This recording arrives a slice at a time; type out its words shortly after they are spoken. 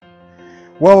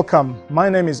Welcome. My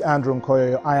name is Andrew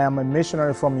Nkoyoyo. I am a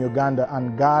missionary from Uganda,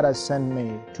 and God has sent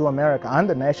me to America and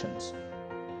the nations.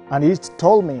 And He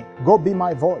told me, go be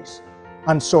my voice.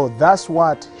 And so that's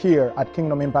what here at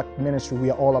Kingdom Impact Ministry we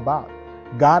are all about.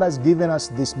 God has given us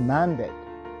this mandate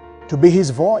to be His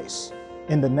voice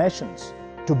in the nations,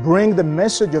 to bring the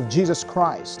message of Jesus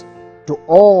Christ to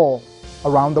all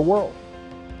around the world.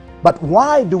 But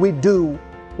why do we do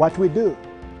what we do?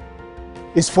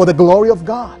 It's for the glory of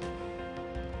God.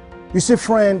 You see,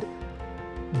 friend,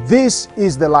 this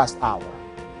is the last hour.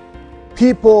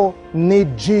 People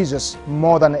need Jesus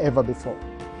more than ever before.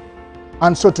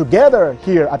 And so together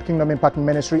here at Kingdom Impact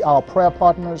Ministry, our prayer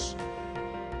partners,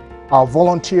 our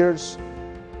volunteers,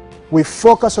 we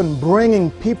focus on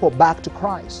bringing people back to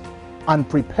Christ and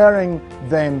preparing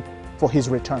them for His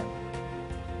return.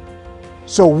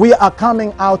 So we are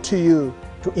coming out to you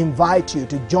to invite you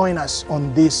to join us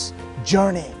on this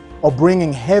journey of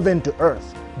bringing heaven to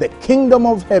earth, the kingdom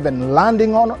of heaven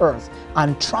landing on earth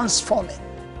and transforming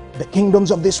the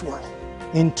kingdoms of this world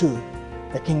into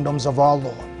the kingdoms of our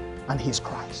Lord and His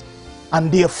Christ.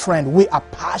 And dear friend, we are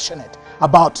passionate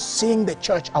about seeing the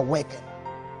church awaken.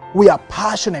 We are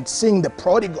passionate seeing the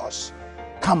prodigals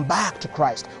come back to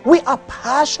Christ. We are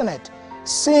passionate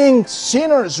seeing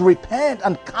sinners repent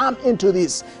and come into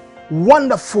this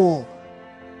wonderful,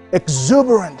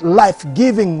 exuberant,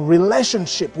 life-giving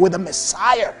relationship with the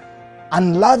Messiah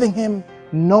and loving Him,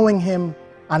 knowing Him,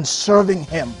 and serving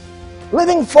Him,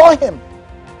 living for Him.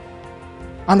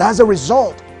 And as a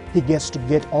result, He gets to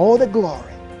get all the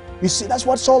glory. You see, that's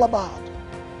what it's all about.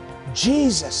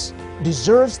 Jesus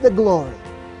deserves the glory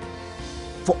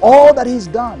for all that He's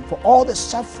done, for all the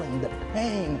suffering, the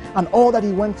pain, and all that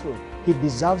He went through. He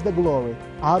deserves the glory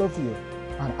out of you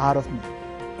and out of me.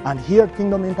 And here at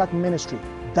Kingdom Impact Ministry,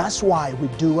 that's why we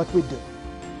do what we do.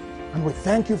 And we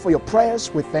thank you for your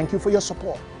prayers, we thank you for your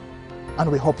support, and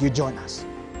we hope you join us.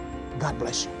 God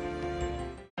bless you.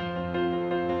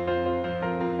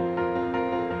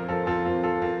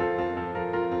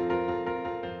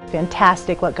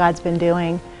 Fantastic what God's been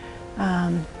doing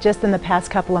just in the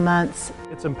past couple of months.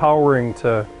 It's empowering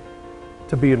to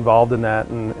be involved in that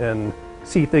and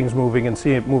see things moving and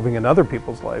see it moving in other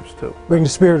people's lives too. Bring the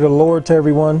Spirit of the Lord to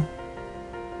everyone,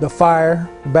 the fire,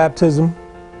 baptism,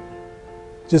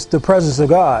 just the presence of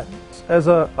God. As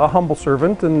a humble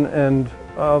servant and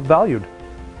valued.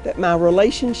 That my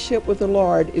relationship with the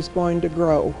Lord is going to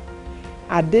grow.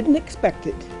 I didn't expect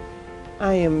it.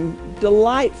 I am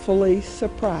delightfully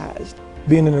surprised.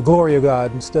 Being in the glory of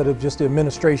God instead of just the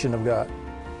administration of God.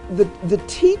 The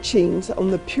teachings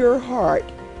on the pure heart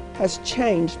has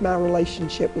changed my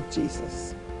relationship with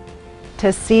Jesus.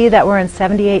 To see that we're in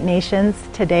 78 nations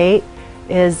to date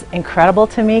is incredible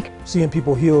to me. Seeing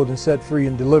people healed and set free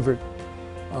and delivered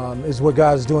is what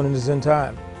God is doing in this end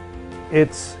time.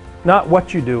 It's not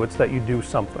what you do, it's that you do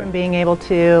something. And being able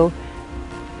to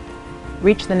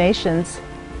reach the nations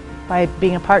by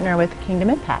being a partner with Kingdom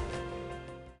Impact.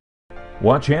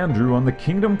 Watch Andrew on the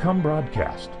Kingdom Come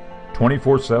broadcast,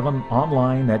 24/7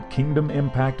 online at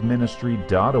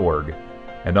kingdomimpactministry.org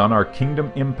and on our Kingdom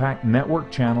Impact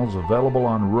Network channels available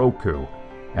on Roku,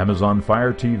 Amazon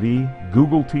Fire TV,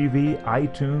 Google TV,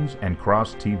 iTunes, and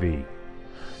Cross TV.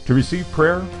 To receive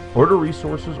prayer, order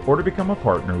resources, or to become a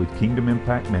partner with Kingdom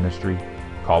Impact Ministry,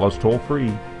 call us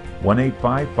toll-free,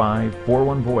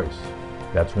 1-855-41-VOICE.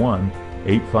 That's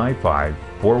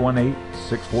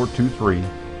 1-855-418-6423,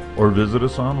 or visit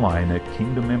us online at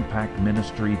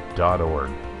kingdomimpactministry.org.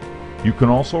 You can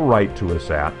also write to us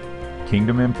at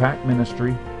Kingdom Impact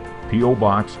Ministry, P.O.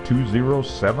 Box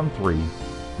 2073,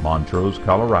 Montrose,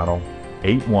 Colorado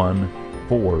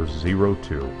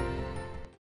 81402.